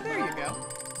this... There you go.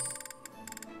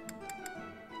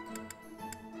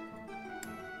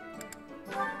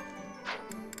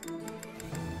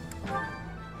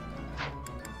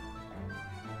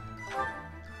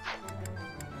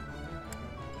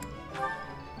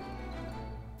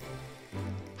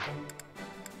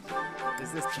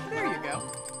 Is this... There you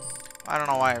go. I don't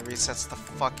know why it resets the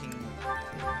fucking...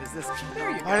 Is this...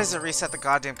 There you go. Why does it reset the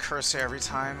goddamn cursor every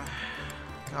time?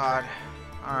 God.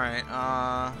 Alright,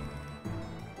 I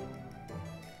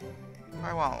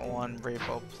want 1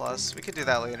 Rainbow Plus. We could do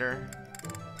that later.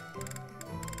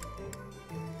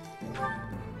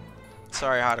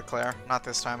 Sorry, Hot Claire. Not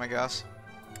this time, I guess.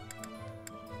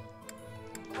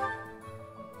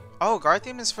 Oh, Guard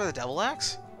Theme is for the Devil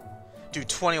Axe? Dude,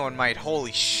 21 might.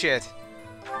 Holy shit.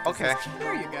 Okay.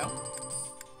 There you go.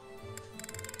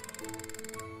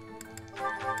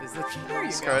 Is this... There you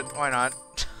It's go. good. Why not?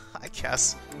 I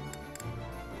guess.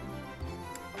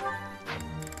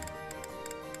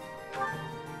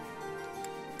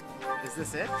 Is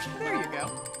this it? There you go.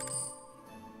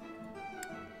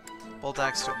 Bolt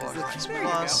Axe to Bolt Is it- Axe there you go.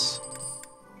 Plus.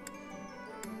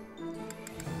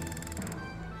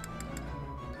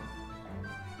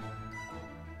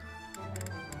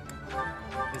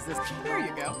 Is this... There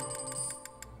you go.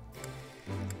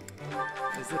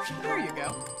 Is this... There you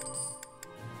go.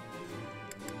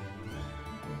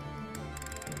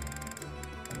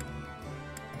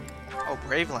 Oh,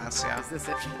 Brave Lance, yeah. Is this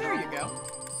it? There you go.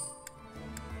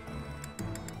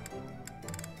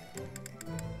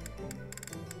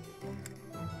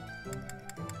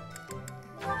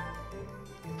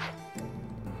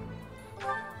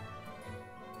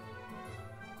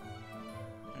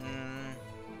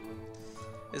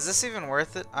 Is this even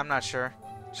worth it? I'm not sure.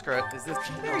 Screw it. Is this...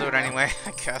 There I'll do you it go. anyway,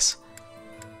 I guess.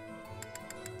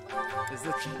 Is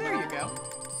this... There you go.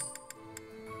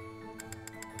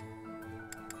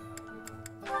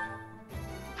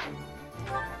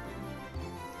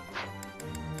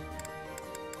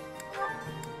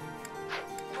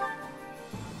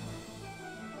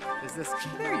 Is this...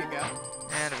 There you go.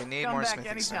 And we need Come more back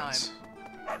smithing anytime. stones.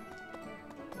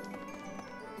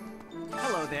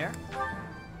 Hello there.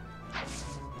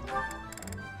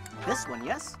 This one,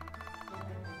 yes?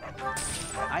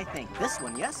 I think this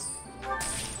one, yes?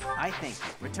 I think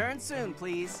you. Return soon,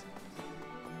 please.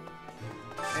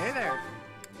 Hey there.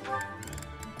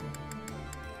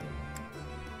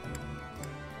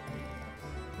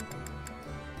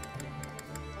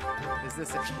 Is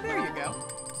this it? There you go.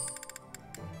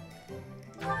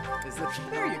 Is this...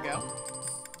 There you go.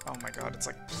 Oh my god, it's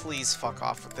like, please fuck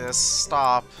off with this.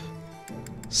 Stop.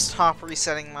 Stop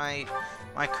resetting my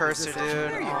cursor, this dude.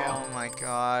 it? There you go. Oh my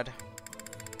god.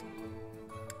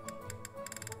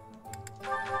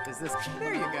 Is this...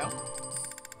 There you go.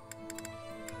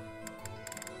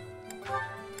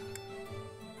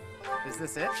 Is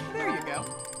this it? There you go.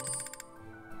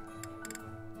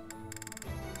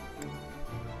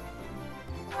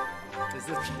 Is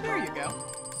this... There you go.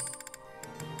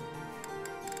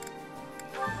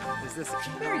 Is this...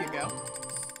 There you go.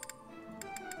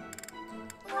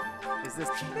 Is this...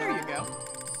 There you go.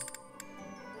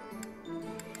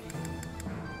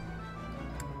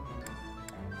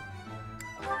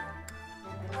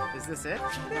 Is this it?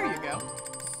 There you go.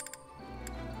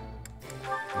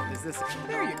 Is this...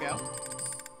 There you go.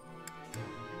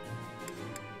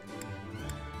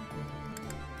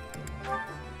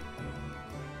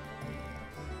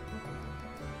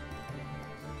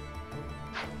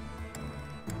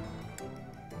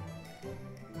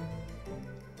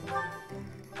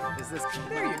 Is this...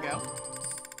 There you go.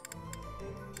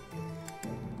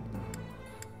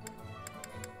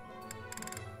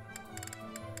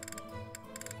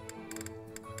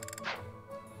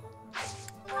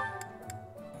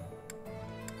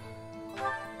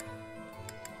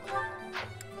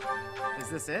 Is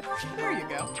this it? There you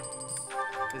go.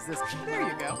 Is this... There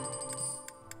you go.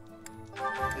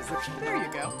 Is this... There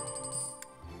you go.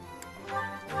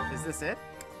 Is this it?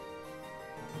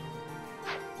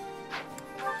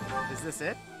 Is this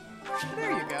it?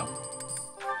 There you go.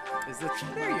 Is this...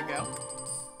 There you go.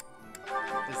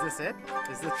 Is this it?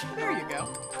 Is this... There you go.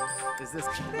 Is this...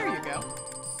 There you go.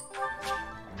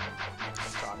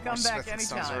 God, Come more back smithing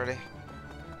stones anytime. already.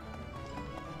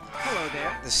 Hello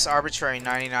there. This arbitrary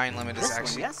 99 limit is This one,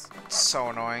 actually yes? so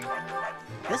annoying.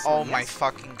 This Oh one, my yes?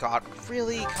 fucking god.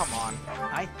 Really? Come on.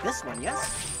 This one,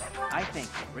 yes? I think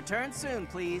you. Return soon,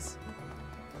 please.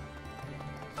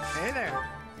 Hey there.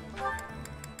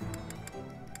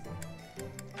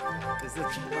 Is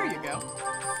this... There you go.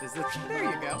 Is this... There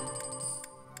you go.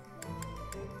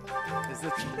 Is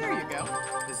this... There you go.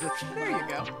 Is this... There you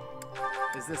go.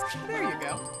 Is this... There you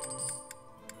go.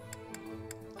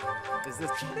 Is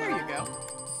this... There you go.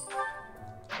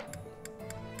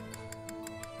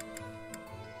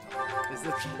 Is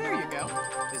this... There you go.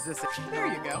 Is this... There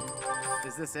you go.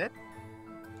 Is this it?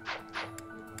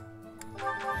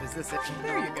 Is this it?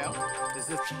 There you go. Is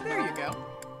this... There you go.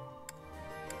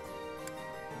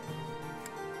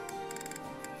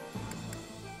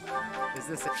 Is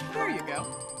this it? There you go.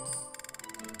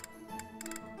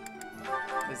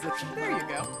 Is this... There you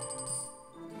go.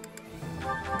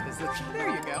 Is this...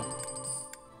 There you go.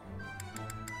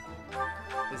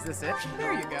 Is this it?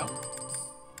 There you go.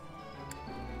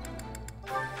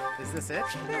 Is this it?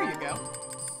 There you go.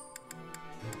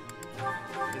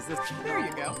 Is this... There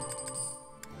you go.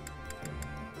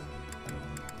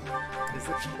 Is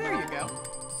this... There you go.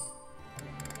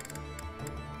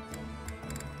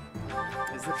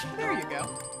 Is this... There you go.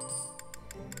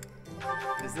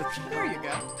 Is this... There you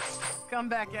go. Come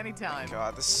back anytime.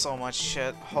 God, this is so much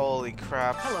shit. Holy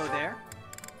crap. Hello there.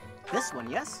 This one,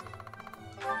 yes?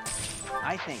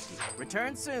 I thank you.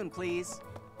 Return soon, please.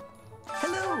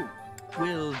 Hello.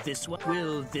 Will this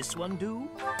one do?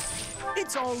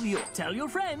 It's all you. Tell your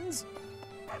friends.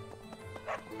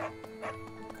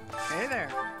 Hey there.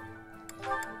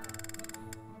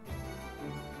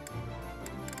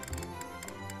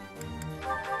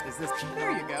 Is this...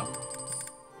 There you go.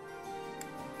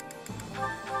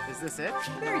 Is this it?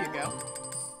 There you go.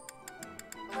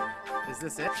 Is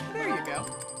this it? There you go.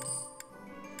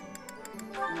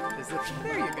 Is it...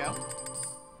 There you go.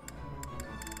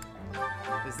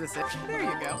 Is this it? There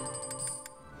you go.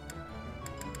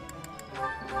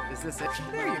 Is this it?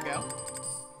 There you go.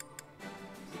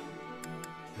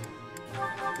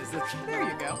 Is this... There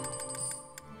you go.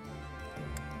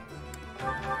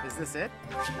 Is this it?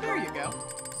 There you go.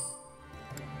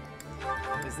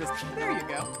 Is this... There you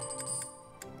go.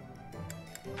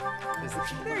 Is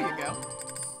this... There you go.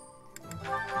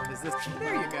 Is this...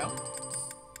 There you go.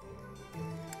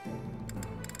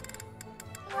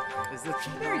 Is this...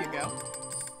 There you go.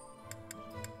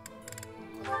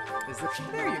 Is this...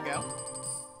 There you go.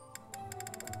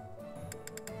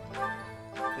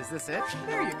 Is this it?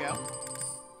 There you go.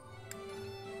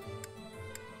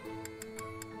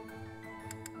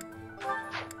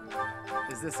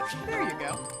 Is this it? There you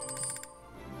go.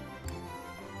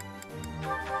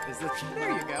 Is this...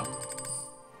 There you go.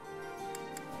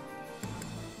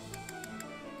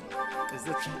 Is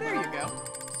this... There you go.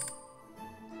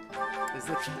 Is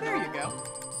this... There you go.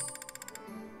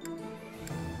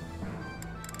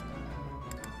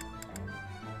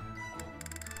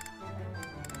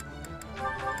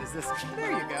 Is this...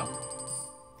 There you go.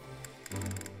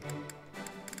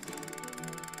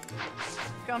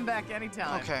 Come back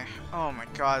anytime. Okay. Oh my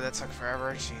god, that took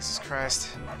forever. Jesus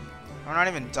Christ. We're not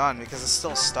even done because it's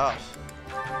still stuff.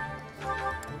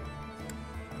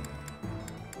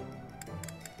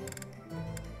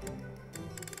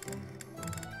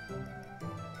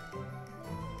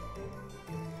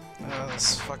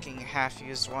 Those fucking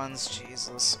half-used ones,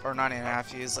 Jesus. Or not even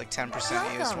half-used, like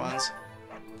 10% used ones.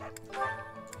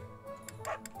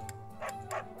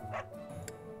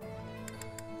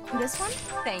 This one?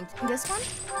 This one?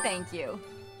 Thank you.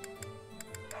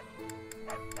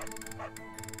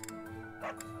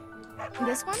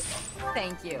 This one?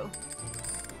 Thank you.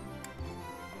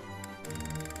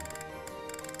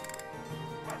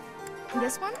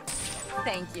 This one?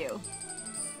 Thank you.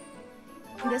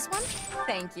 This one?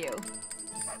 Thank you.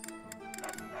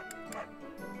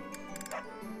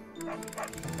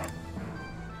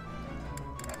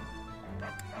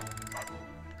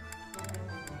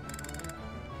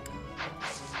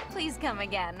 Please come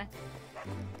again.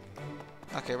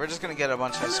 Okay, we're just gonna get a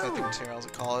bunch of smithing materials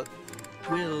and call it.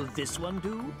 Will this one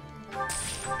do?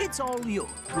 It's all yours.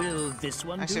 Will this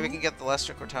one Actually, do? we can get the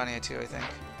Lester Cortania too, I think.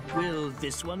 Will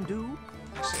this one do?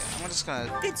 Actually, I'm just gonna...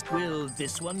 Will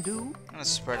this one do? I'm gonna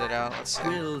spread it out. Let's see.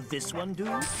 Will this one do?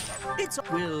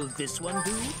 Will this one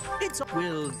do?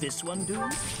 Will this one do?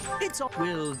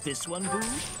 Will this one do?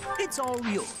 It's all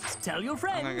yours. Tell your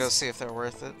friends. I'm gonna go see if they're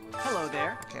worth it. Hello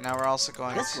there. Okay, now we're also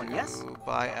going This to one, yes?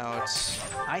 buy out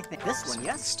I think this one,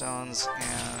 yes? stones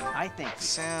and I think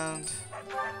sand.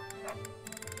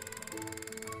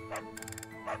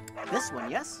 this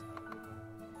one, yes?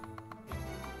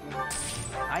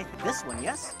 This one,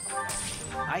 yes?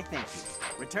 I thank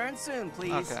you. Return soon,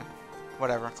 please. Okay,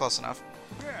 whatever, close enough.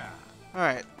 Yeah.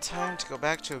 Alright, time to go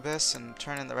back to Abyss and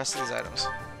turn in the rest of these items.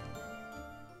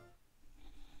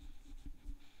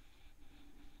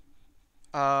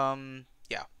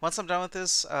 Yeah, once I'm done with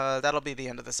this, that'll be the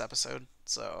end of this episode.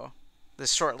 So,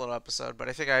 this short little episode, but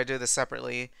I figure I'd do this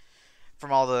separately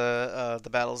from all the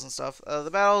battles and stuff. The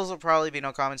battles will probably be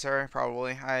no commentary,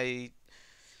 probably.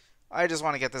 I just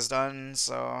want to get this done,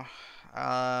 so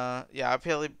yeah, I'll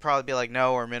probably be like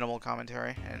no or minimal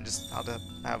commentary, and just I'll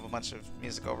have a bunch of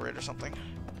music over it or something.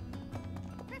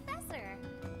 Professor.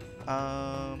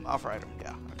 Offer item,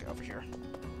 yeah, okay, over here.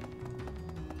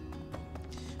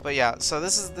 But yeah, so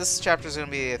this chapter is gonna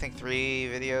be, I think, 3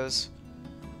 videos.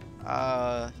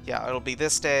 Yeah, it'll be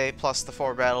this day plus the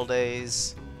 4 battle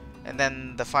days, and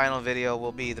then the final video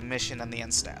will be the mission and the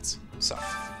end stats. So,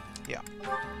 yeah.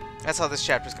 That's how this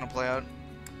chapter is going to play out.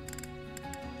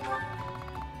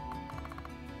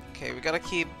 Okay, we got to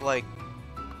keep, like...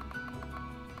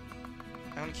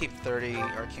 I'm going to keep 30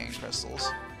 arcane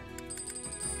crystals.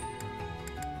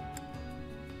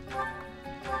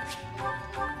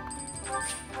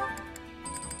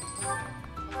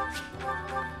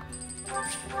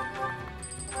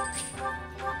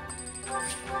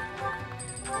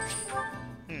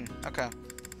 Okay.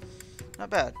 Not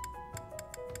bad.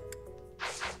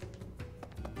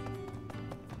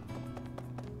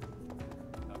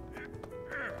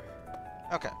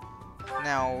 Okay,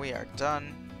 now we are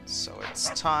done, so it's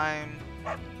time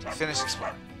to finish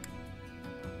exploring.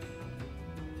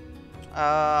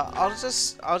 I'll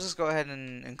just go ahead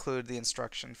and include the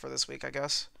instruction for this week, I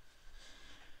guess.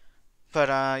 But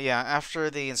yeah, after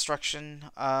the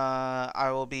instruction, I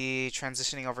will be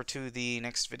transitioning over to the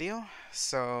next video,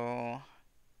 so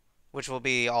which will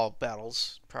be all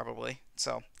battles probably.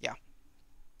 So yeah.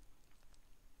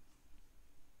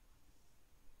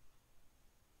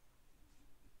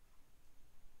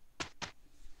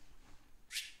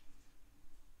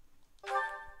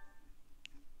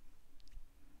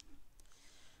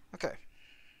 Okay.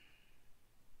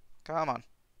 Come on.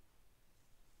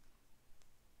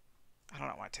 I don't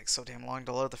know why it takes so damn long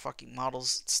to load the fucking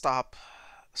models. Stop.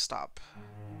 Stop.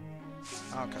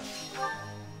 Okay.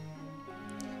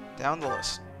 Down the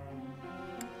list.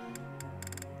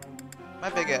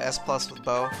 Might be get S+ with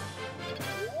bow.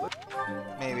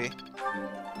 Maybe.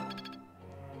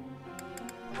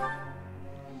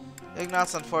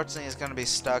 Ignatz, unfortunately, is going to be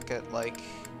stuck at, like,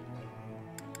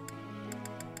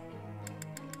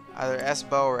 either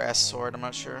S-bow or S-sword. I'm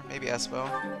not sure. Maybe S-bow.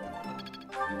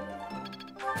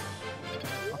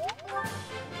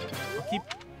 I'll keep...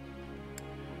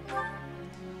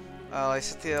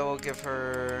 Lysithea will give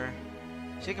her...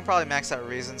 She can probably max out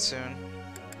Reason soon.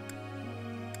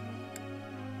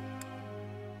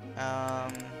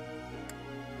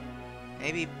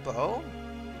 Maybe bow?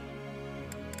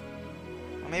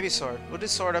 Or maybe sword. We'll do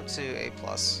sword up to A+.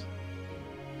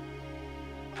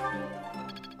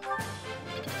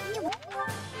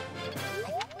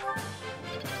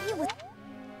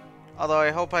 Although I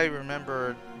hope I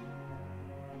remember...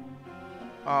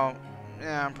 Oh,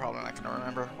 yeah, I'm probably not gonna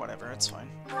remember. Whatever, it's fine.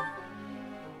 I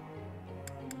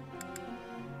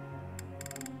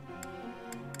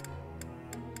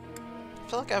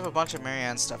feel like I have a bunch of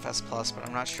Marianne stuff S+, but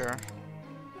I'm not sure.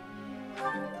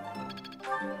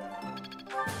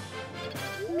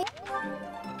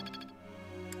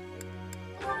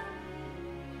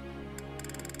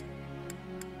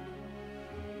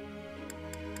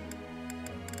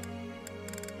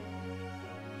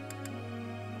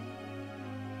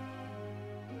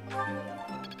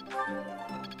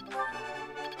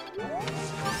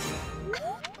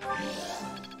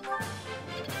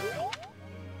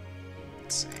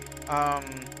 Let's see.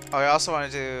 Oh, I also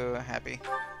want to do Happy,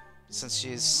 since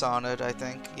she's Soned, I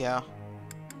think. Yeah.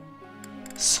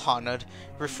 Soned.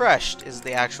 Refreshed is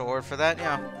the actual word for that,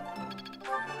 yeah.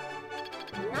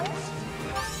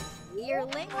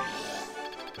 Yearling.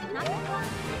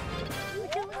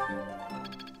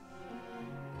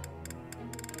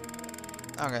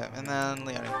 Okay, and then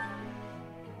Leonie.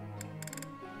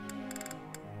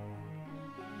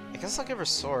 I guess I'll give her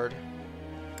sword.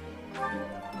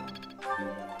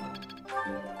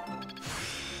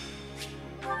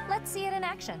 Let's see it in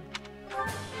action.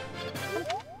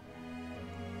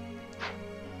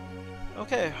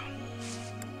 Okay.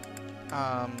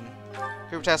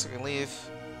 Group task can leave.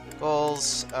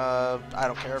 Goals, I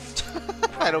don't care.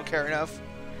 I don't care enough.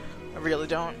 I really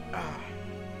don't.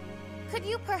 Could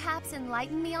you perhaps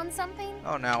enlighten me on something?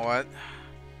 Oh, now what?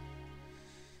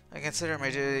 I consider my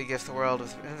duty to gift the world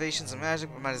with innovations and magic,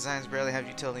 but my designs barely have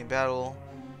utility in battle.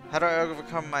 How do I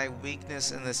overcome my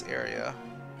weakness in this area?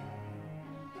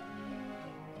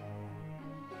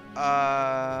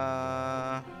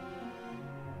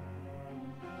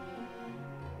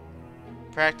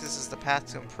 Practice is the path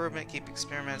to improvement. Keep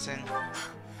experimenting.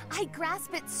 I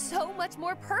grasp it so much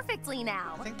more perfectly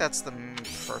now. I think that's the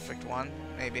perfect one.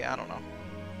 Maybe, I don't know.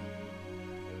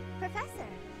 Professor.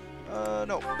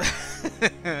 No.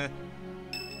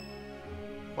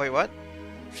 Wait, what?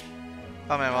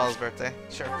 Oh, Manuela's birthday.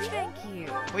 Sure. Thank you.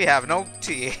 We have no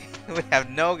tea. We have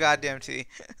no goddamn tea.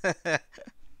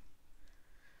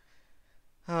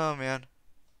 Oh, man.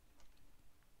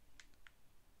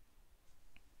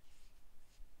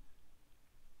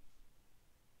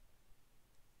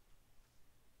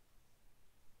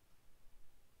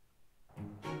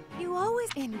 You always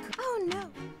Oh no.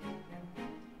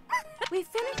 We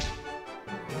finished.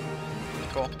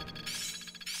 Cool.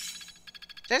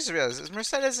 I just realized, is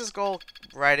Mercedes' goal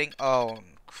writing? Oh,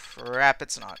 crap,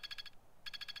 it's not.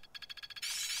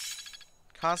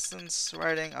 Constance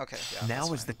writing? Okay, yeah.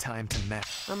 Now is the time to map.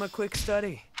 I'm a quick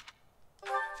study.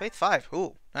 Faith 5.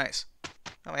 Ooh, nice.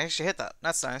 Oh, I actually hit that.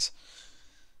 That's nice.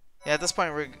 Yeah, at this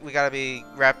point, we gotta be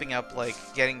wrapping up, like,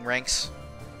 getting ranks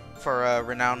for a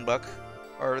renowned book.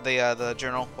 Or the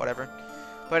journal, whatever.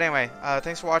 But anyway,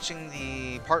 thanks for watching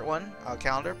the part 1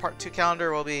 calendar. Part 2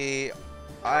 calendar will be...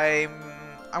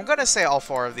 I'm gonna say all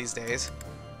 4 of these days.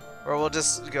 Or we'll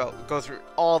just go through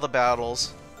all the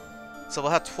battles. So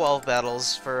we'll have 12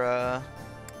 battles for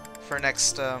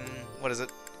next, what is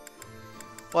it?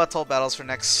 We'll have 12 battles for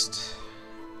next...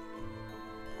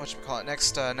 whatchamacallit?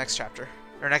 Next chapter.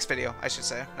 Or next video, I should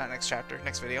say. Not next chapter,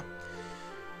 next video.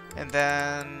 And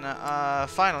then,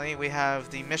 finally, we have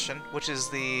the mission, which is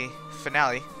the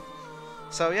finale.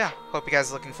 So, yeah, hope you guys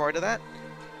are looking forward to that.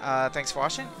 Thanks for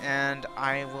watching, and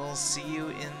I will see you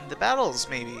in the battles,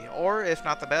 maybe. Or, if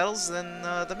not the battles, then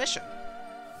the mission.